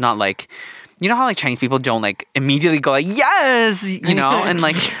love you. It's not like, you know how like Chinese people don't like immediately go like, yes, you know, and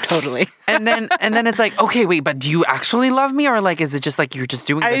like totally. And then it's like, okay, wait, but do you actually love me, or like is it just like you're just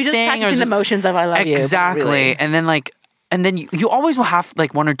doing? Are you just practicing the motions of I love you? Exactly. Really? And then you always will have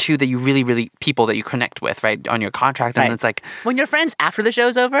like one or two that you really people that you connect with, right, on your contract, and it's like when you're friends after the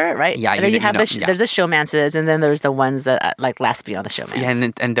show's over, right? Yeah, and then there's the showmances, and then there's the ones that like last beyond the showmance. Yeah,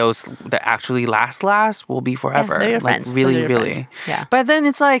 and those that actually last will be forever. Yeah, they're your friends. Like, really, really. Friends. Yeah. But then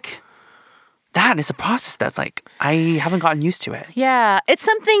it's like, that is a process that's like, I haven't gotten used to it. Yeah. It's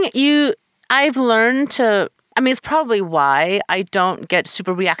something I've learned to, I mean, it's probably why I don't get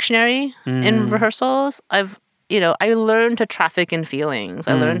super reactionary in rehearsals. I learned to traffic in feelings.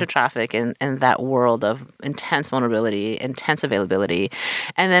 I learned to traffic in that world of intense vulnerability, intense availability,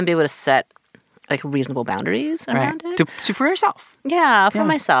 and then be able to set like reasonable boundaries around it. For yourself. Yeah, for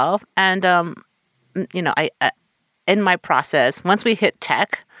myself. And, I in my process, once we hit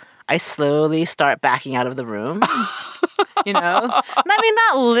tech, I slowly start backing out of the room. And I mean,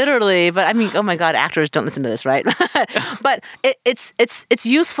 not literally, but I mean, oh my God, actors don't listen to this, right? But it's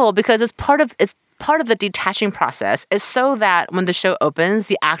useful because it's part of the detaching process is so that when the show opens,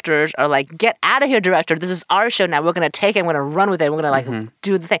 the actors are like, get out of here, director. This is our show now. We're going to take it. We're going to run with it. We're going to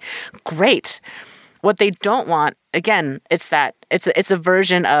do the thing. Great. What they don't want, again, it's a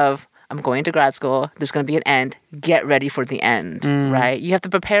version of, I'm going to grad school. There's going to be an end. Get ready for the end, right? You have to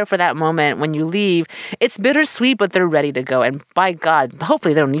prepare for that moment when you leave. It's bittersweet, but they're ready to go. And by God,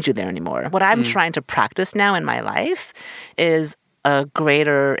 hopefully they don't need you there anymore. What I'm trying to practice now in my life is a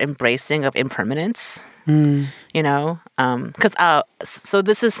greater embracing of impermanence, because so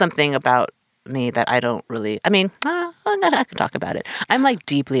this is something about me that I don't really, I can talk about it. I'm like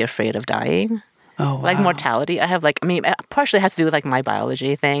deeply afraid of dying. Oh, wow. Like mortality. I have it partially has to do with like my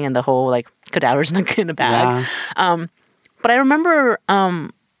biology thing and the whole like cadavers in a bag. Yeah. But I remember,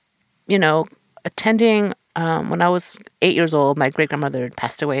 attending when I was 8 years old, my great-grandmother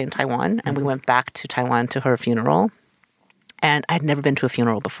passed away in Taiwan, and we went back to Taiwan to her funeral. And I'd never been to a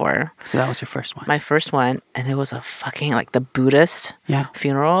funeral before. So that was your first one? My first one. And it was a fucking, like, the Buddhist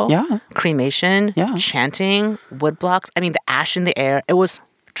funeral. Yeah. Cremation. Yeah. Chanting. Woodblocks. I mean, the ash in the air. It was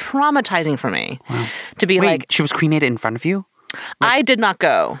traumatizing for me. Wow. To be Wait, she was cremated in front of you? I did not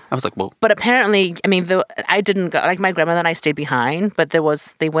go. I was like, whoa. But apparently, I mean, I didn't go. Like, my grandmother and I stayed behind. But they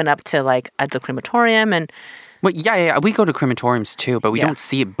went up to, like, at the crematorium and... Well, yeah. We go to crematoriums, too. But we don't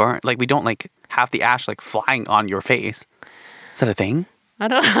see it burn. Like, we don't, like, have the ash, like, flying on your face. Is that a thing?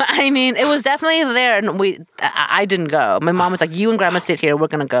 I mean, it was definitely there, and I didn't go. My mom was like, you and grandma sit here, we're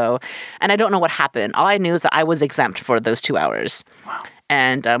going to go. And I don't know what happened. All I knew is that I was exempt for those 2 hours. Wow.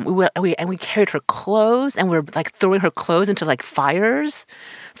 And we carried her clothes, and we were like throwing her clothes into like fires,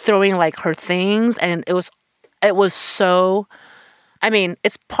 throwing like her things. And it was so, I mean,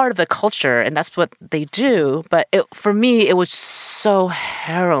 it's part of the culture, and that's what they do. But for me, it was so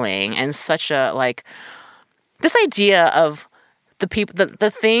harrowing and such a like, this idea of the people,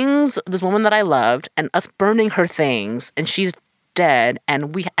 the things, this woman that I loved, and us burning her things, and she's dead,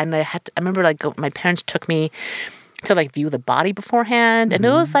 and I remember like my parents took me to like view the body beforehand, and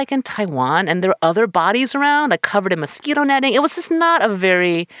it was like in Taiwan, and there were other bodies around, like covered in mosquito netting. It was just not a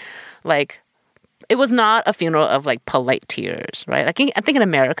very, like, it was not a funeral of like polite tears, right? I think in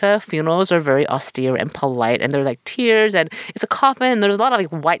America, funerals are very austere and polite, and they're like tears, and it's a coffin, and there's a lot of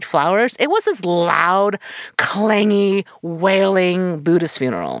like white flowers. It was this loud, clangy, wailing Buddhist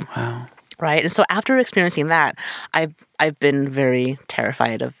funeral. Wow. Right? And so after experiencing that, I've been very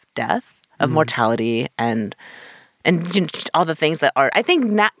terrified of death, of mortality, and all the things that are, I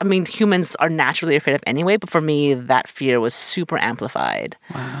think, humans are naturally afraid of anyway, but for me, that fear was super amplified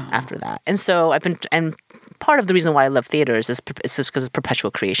after that. And so and part of the reason why I love theaters is just because it's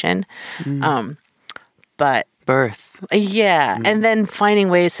perpetual creation. But birth. Yeah. And then finding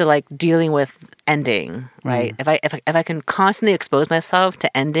ways to like dealing with ending, right? If I can constantly expose myself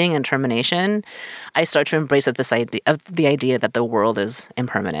to ending and termination, I start to embrace the idea that the world is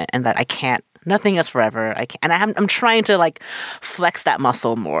impermanent and that nothing is forever. I'm trying to like flex that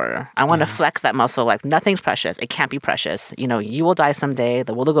muscle more. I want to flex that muscle. Like nothing's precious. It can't be precious. You will die someday.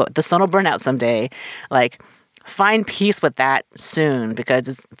 The sun will burn out someday. Like find peace with that soon,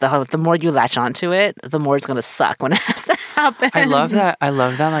 because the more you latch onto it, the more it's going to suck when it has to happen. I love that.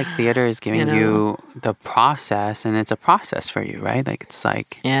 Like theater is giving you the process, and it's a process for you, right? Like it's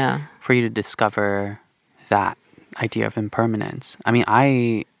like for you to discover that idea of impermanence. I mean,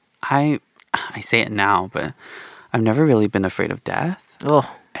 I say it now, but I've never really been afraid of death. Oh,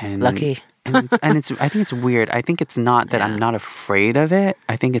 lucky. and I think it's weird. I think it's not that I'm not afraid of it.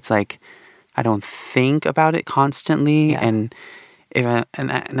 I think it's like I don't think about it constantly, and I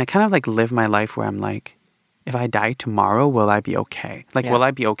kind of like live my life where I'm like, if I die tomorrow, will I be okay? Like, will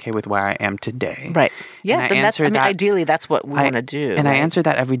I be okay with where I am today? Right. Yes, and ideally that's what we want to do. And I answer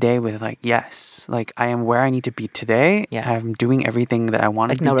that every day with like, yes, like I am where I need to be today. Yeah. I'm doing everything that I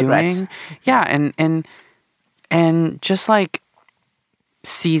want to be doing. Regrets. Yeah, and just like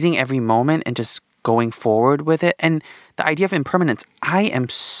seizing every moment and just going forward with it. And the idea of impermanence, I am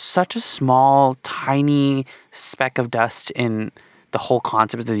such a small, tiny speck of dust in the whole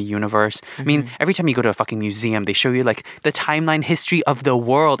concept of the universe. I mean, every time you go to a fucking museum, they show you like the timeline history of the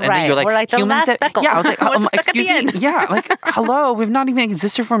world, and then you're like, we're like the humans last speckle. Yeah, I was like, excuse me, end. yeah, like hello, we've not even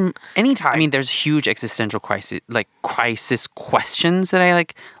existed from any time. I mean, there's huge existential crisis questions that I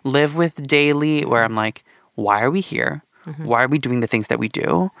like live with daily, where I'm like, why are we here? Why are we doing the things that we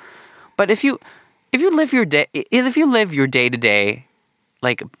do? But if you live your day to day,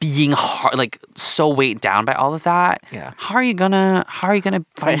 like being hard, like so weighed down by all of that, how are you gonna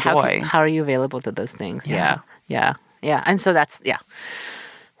find joy? How are you available to those things? Yeah. And so that's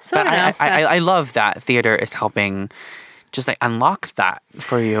So but I love that theater is helping just like unlock that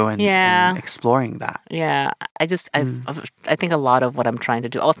for you and exploring that. Yeah, I think a lot of what I'm trying to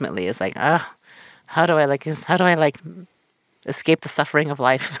do ultimately is like, how do I escape the suffering of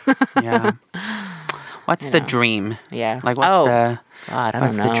life? Yeah. What's the dream? Yeah. Like God, I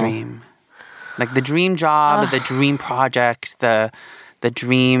don't know. The dream? Like the dream job, the dream project, the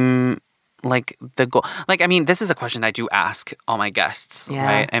dream, like the goal. Like, I mean, this is a question I do ask all my guests,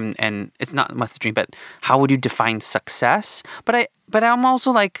 right? And it's not what's the dream, but how would you define success? But I'm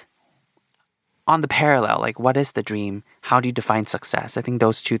also like on the parallel, like what is the dream? How do you define success? I think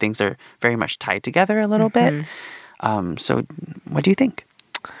those two things are very much tied together a little bit. So what do you think?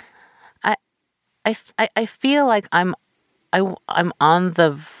 I feel like I'm on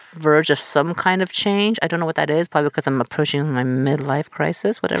the verge of some kind of change. I don't know what that is, probably because I'm approaching my midlife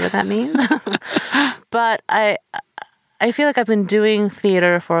crisis, whatever that means. But I feel like I've been doing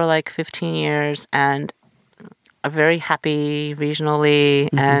theater for like 15 years and I'm very happy regionally.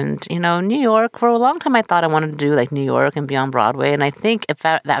 And, New York, for a long time I thought I wanted to do like New York and be on Broadway. And I think if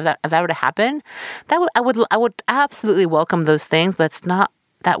that were to happen, I would absolutely welcome those things, but it's not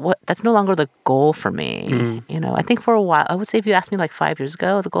that's no longer the goal for me. I think for a while, I would say if you asked me like 5 years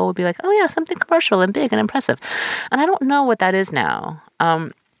ago, the goal would be like, oh yeah, something commercial and big and impressive. And I don't know what that is now.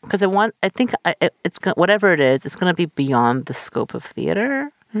 Because I think it's whatever it is, it's going to be beyond the scope of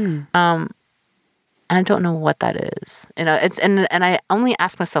theater. And I don't know what that is. It's and I only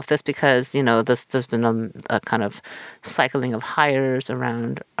ask myself this because there's been a kind of cycling of hires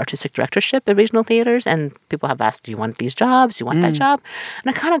around artistic directorship at regional theaters, and people have asked, "Do you want these jobs? Do you want that job?"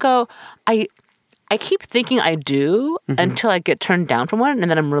 And I kind of go, I keep thinking I do until I get turned down from one,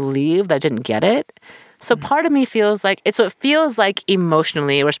 and then I'm relieved I didn't get it. So part of me feels like it feels like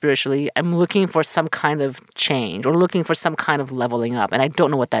emotionally or spiritually, I'm looking for some kind of change or looking for some kind of leveling up, and I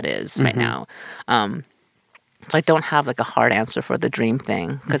don't know what that is right now. So I don't have like a hard answer for the dream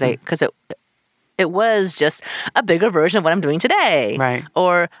thing because it was just a bigger version of what I'm doing today, right?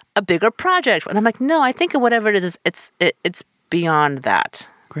 Or a bigger project, and I'm like, no, I think whatever it is it's beyond that.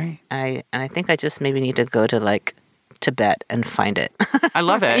 Great. And I think I just maybe need to go to like Tibet and find it. I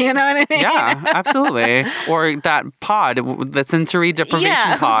love it. You know what I mean? Yeah, absolutely. Or that pod, the sensory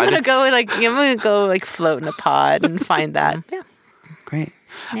deprivation pod. I'm gonna go float in a pod and find that. Yeah. Great.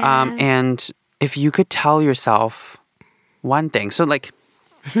 Yeah. And if you could tell yourself one thing, so like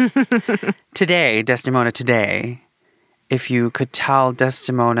today, Desdemona today, if you could tell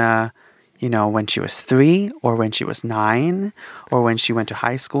Desdemona, when she was 3 or when she was 9 or when she went to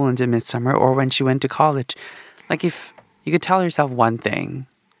high school and did Midsummer or when she went to college, like if you could tell yourself one thing,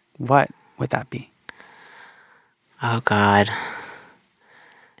 what would that be? Oh, God.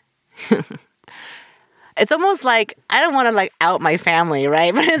 It's almost like, I don't want to like out my family,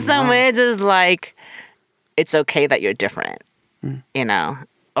 right? But in some ways it's like, it's okay that you're different,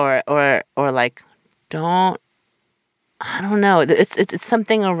 or like, I don't know. It's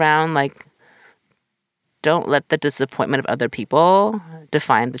something around like, don't let the disappointment of other people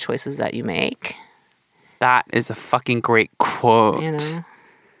define the choices that you make. That is a fucking great quote.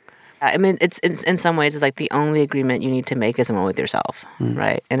 I mean, it's in some ways, it's like the only agreement you need to make is the one with yourself,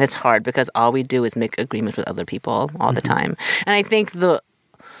 right? And it's hard because all we do is make agreements with other people all the time. And I think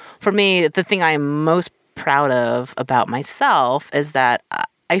for me, the thing I'm most proud of about myself is that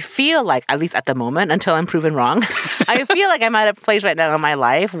I feel like, at least at the moment, until I'm proven wrong, I feel like I'm at a place right now in my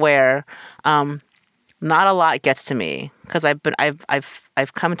life where not a lot gets to me because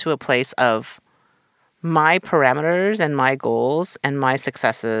I've come to a place of my parameters and my goals and my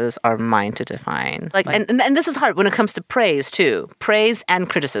successes are mine to define. And this is hard when it comes to praise too. Praise and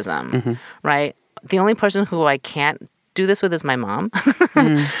criticism, right? The only person who I can't do this with is my mom.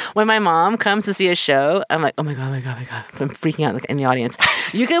 When my mom comes to see a show, I'm like, oh my god! I'm freaking out in the audience.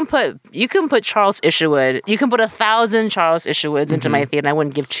 You can put Charles Isherwood. You can put 1,000 Charles Isherwoods into my theater, and I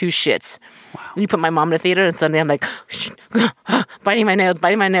wouldn't give 2 shits. Wow. You put my mom in the theater, and suddenly I'm like, biting my nails,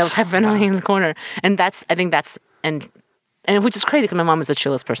 hyperventilating in the corner, and I think that's which is crazy because my mom is the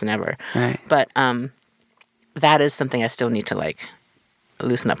chillest person ever. Right. But that is something I still need to like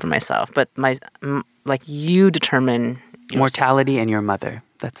loosen up for myself. But like you determine Mortality and your mother.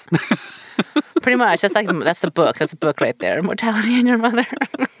 That's pretty much. That's the book. That's a book right there. Mortality and your mother.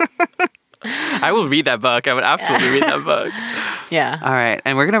 I will read that book. I would absolutely read that book. Yeah. All right.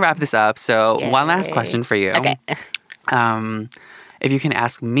 And we're going to wrap this up. So one last question for you. Okay. If you can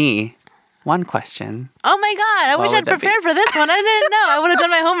ask me one question. Oh my God. I wish I'd prepared for this one. I didn't know. I would have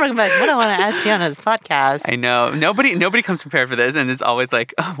done my homework. But what do I want to ask you on this podcast? I know. Nobody comes prepared for this. And it's always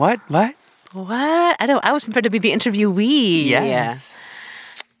like, oh, what? What? I know. I was prepared to be the interviewee. Yes. Yeah.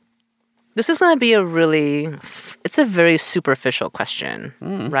 This is going to be it's a very superficial question,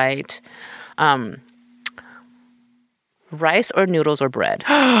 right? Rice or noodles or bread?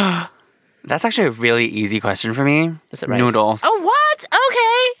 That's actually a really easy question for me. Is it rice? Noodles. Oh, what?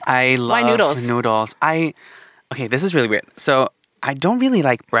 Okay. I love Why noodles? Noodles. Okay, this is really weird. So I don't really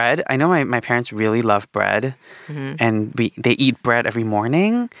like bread. I know my parents really love bread, and they eat bread every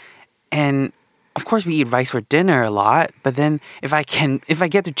morning, and of course we eat rice for dinner a lot. But then if I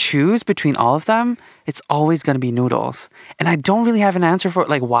get to choose between all of them, it's always going to be noodles, and I don't really have an answer for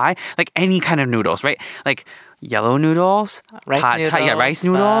like why. Like any kind of noodles, right? Like yellow noodles, rice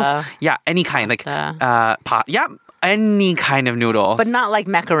noodles, any kind, like any kind of noodles, but not like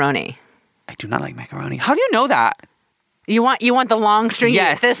macaroni. I do not like macaroni. How do you know that? You want the long stringy.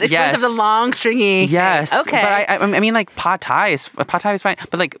 Yes, This experience of the long stringy. Yes. Thing. Okay. But I mean, like pad thai is fine.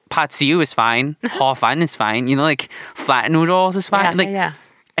 But like pad siu is fine. Hor fun is fine. You know, like flat noodles is fine.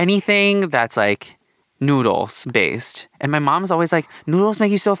 Anything that's like noodles based. And my mom's always like, noodles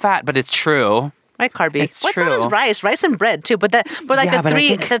make you so fat, but it's true. Right, carby. It's true. What is rice and bread too? But the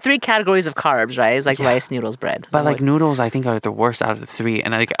three categories of carbs, right? Is like rice, noodles, bread. But like noodles, I think are the worst out of the three.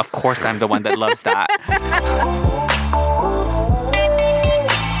 And like, of course, I'm the one that loves that.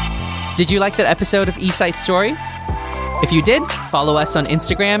 Did you like that episode of East Side Story? If you did, follow us on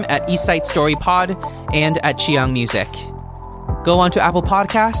Instagram at East Side Story Pod and at Chiang Music. Go on to Apple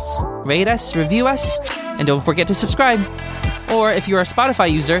Podcasts, rate us, review us, and don't forget to subscribe. Or if you're a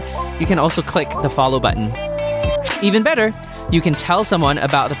Spotify user, you can also click the follow button. Even better, you can tell someone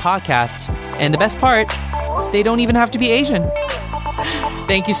about the podcast. And the best part, they don't even have to be Asian.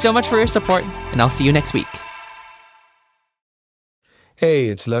 Thank you so much for your support, and I'll see you next week. Hey,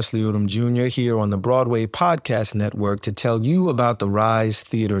 it's Leslie Odom Jr. here on the Broadway Podcast Network to tell you about the Rise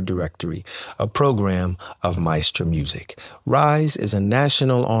Theater Directory, a program of Maestro Music. Rise is a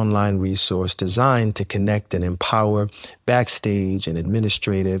national online resource designed to connect and empower backstage and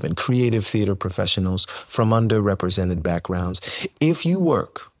administrative and creative theater professionals from underrepresented backgrounds. If you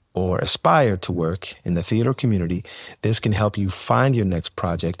work or aspire to work in the theater community, this can help you find your next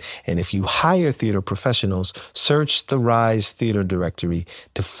project. And if you hire theater professionals, search the Rise Theater Directory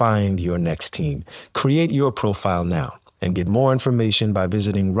to find your next team. Create your profile now and get more information by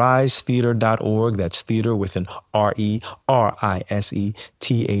visiting risetheater.org. That's theater with an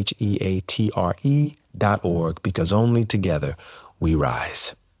RERISETHEATRE.org, because only together we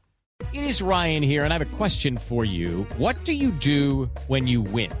rise. It is Ryan here, and I have a question for you. What do you do when you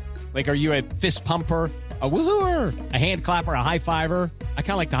win? Like, are you a fist pumper, a woohooer, a hand clapper, a high fiver? I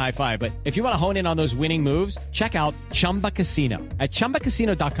kind of like the high five, but if you want to hone in on those winning moves, check out Chumba Casino. At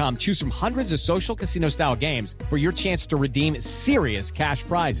ChumbaCasino.com, choose from hundreds of social casino-style games for your chance to redeem serious cash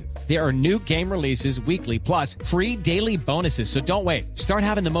prizes. There are new game releases weekly, plus free daily bonuses. So don't wait. Start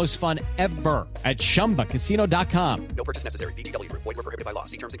having the most fun ever at ChumbaCasino.com. No purchase necessary. VGW Group. Void where prohibited by law.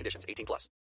 See terms and conditions. 18+.